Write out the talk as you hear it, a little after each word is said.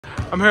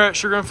I'm here at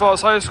Chagrin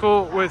Falls High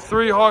School with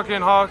 3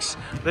 Hawken Hawks.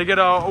 They get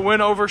a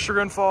win over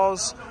Chagrin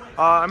Falls.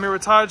 I'm here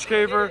with Taj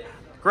Caver,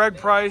 Greg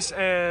Price,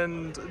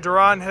 and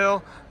Daron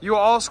Hill. You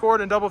all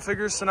scored in double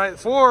figures tonight.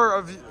 4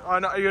 of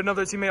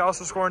another teammate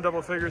also scored in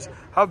double figures.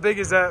 How big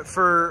is that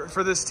for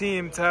this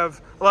team to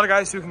have a lot of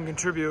guys who can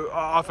contribute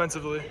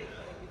offensively?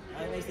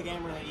 It makes the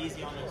game really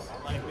easy on us.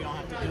 Like, we don't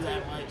have to do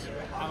that much.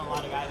 I have a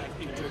lot of guys that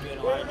can contribute in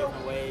a lot of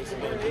different ways.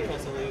 But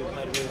defensively, we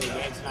played a really good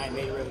game tonight.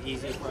 Made it really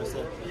easy for us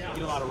to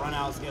get a lot of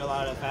runouts, get a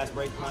lot of fast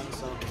break runs.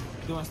 So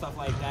doing stuff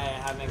like that,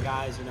 having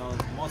guys,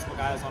 multiple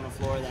guys on the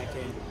floor that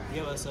can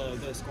give us a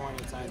good scoring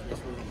inside,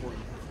 that's really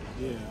important.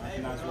 Yeah, I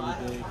think that's really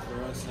big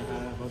for us to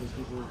have other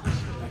people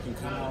that can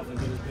come off and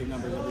get us big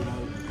numbers every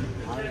night.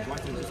 I think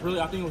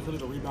it was really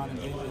the rebounding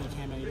game that he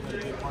came in. He played a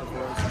big part for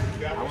us.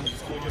 I want to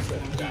just keep us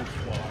in the game.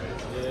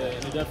 Yeah,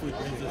 and it definitely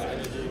brings us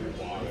energy.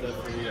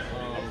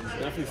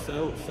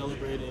 Definitely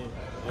celebrating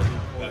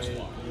every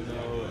point,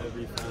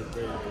 every fast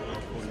break,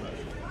 point.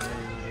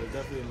 And it's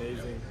definitely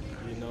amazing,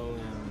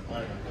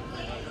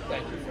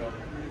 Thank you, Phil.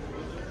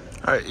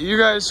 All right, you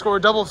guys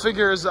scored double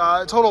figures,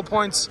 total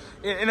points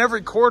in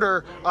every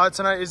quarter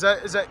tonight. Is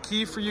that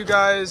key for you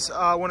guys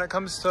when it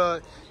comes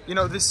to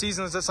this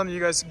season? Is that something you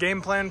guys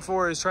game plan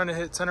for? Is trying to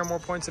hit 10 or more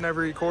points in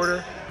every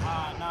quarter?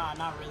 Nah,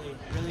 not really.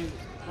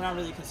 We're not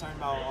really concerned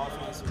about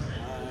offense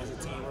as a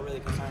team. We're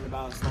really concerned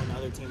about slowing the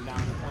other team down.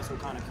 The points will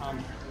kind of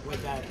come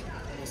with that.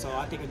 And so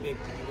I think the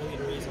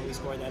reason we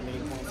scored that many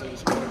points in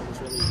each quarter was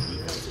really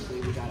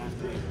defensively. We got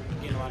after it,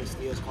 getting a lot of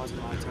steals, causing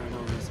a lot of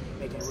turnovers,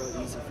 making it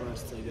real easy for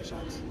us to get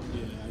shots.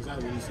 Yeah,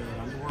 exactly what you said.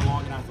 We're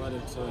long and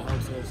athletic, so it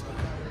helps us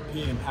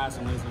be in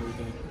passing lanes and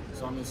everything.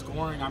 So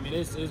scoring.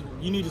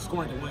 You need the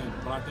scoring to win,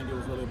 but I think it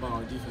was really about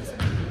our defense.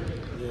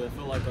 Yeah, I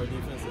feel like our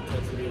defense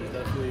intensity was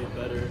definitely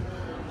better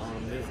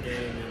this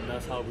game, and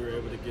that's how we were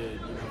able to get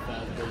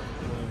fast break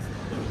points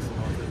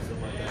and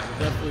stuff like that. It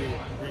definitely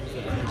brings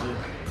the energy,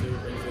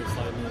 brings the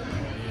excitement,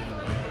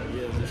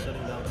 and just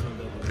shutting down team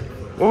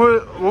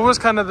double. What was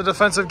kind of the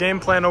defensive game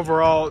plan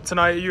overall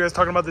tonight? You guys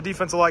talking about the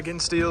defense a lot, getting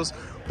steals.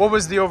 What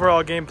was the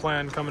overall game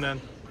plan coming in?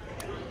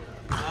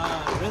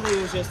 Really,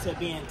 it was just to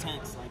be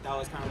intense. Like, that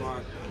was kind of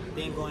our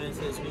thing going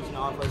into this week.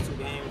 Our first 2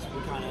 games,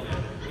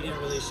 we didn't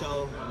really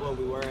show what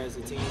we were as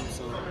a team.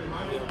 So,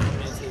 coming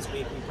into this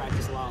week, we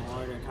practiced a lot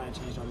harder and kind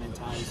of changed our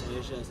mentality. So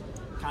it's just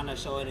kind of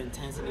showing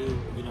intensity,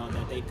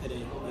 that they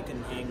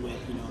couldn't hang with.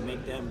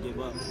 Make them give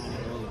up kind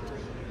of early.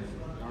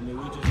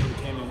 We just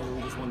came in here.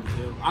 We just wanted to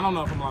kill. I don't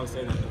know if I'm allowed to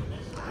say that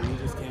though. We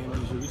just came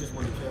in. We just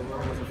wanted to kill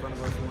whoever was in front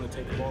of us. We want to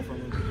take the ball from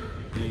them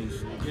and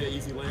get an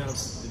easy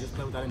layups and just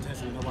play with that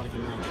intensity. Nobody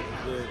can match.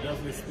 Yeah,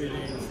 definitely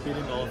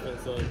speeding the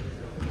offense up.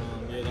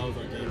 That was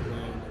our game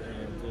plan,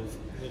 and just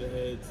hit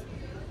aheads.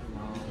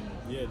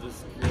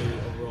 Just create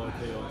overall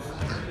chaos.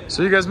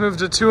 So you guys moved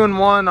to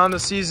 2-1 on the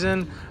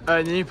season,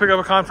 and you pick up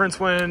a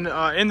conference win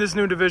in this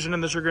new division,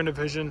 in the Chagrin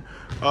division,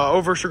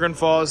 over Chagrin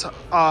Falls.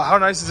 How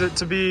nice is it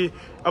to be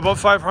above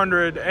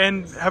 500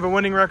 and have a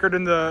winning record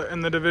in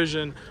the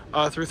division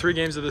through 3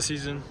 games of the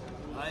season?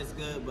 It's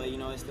good, but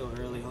it's still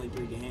early. Only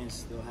 3 games.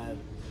 Still have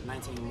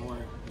 19 more,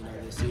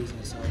 this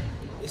season. So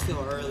it's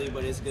still early,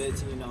 but it's good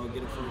to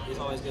get it's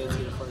always good to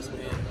get a first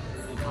win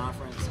in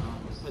conference.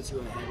 Puts you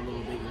ahead a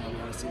little bit. We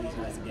want to see these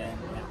guys again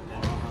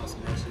at our house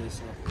eventually.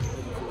 So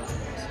looking forward to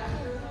this.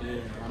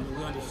 Yeah,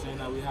 we understand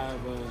that we have.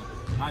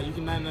 You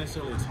can not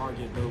necessarily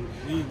target, but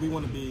we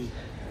want to be.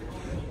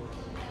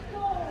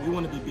 We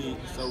want to be beat,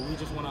 so we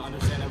just want to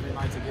understand every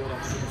night to give it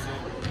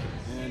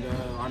 100%.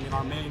 And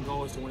our main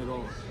goal is to win it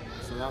all.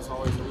 So that's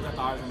always we got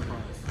the eyes on the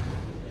prize.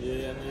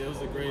 Yeah, it was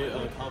a great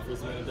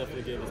conference, man. It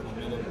definitely gave us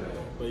momentum.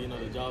 But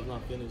the job's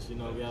not finished.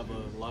 We have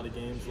a lot of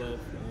games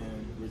left,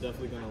 and we're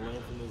definitely going to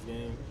learn from this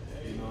game.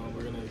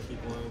 We're going to keep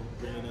on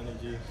bringing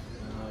energy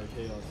and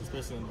chaos,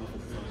 especially on the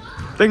defensive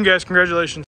side. Thank you, guys. Congratulations.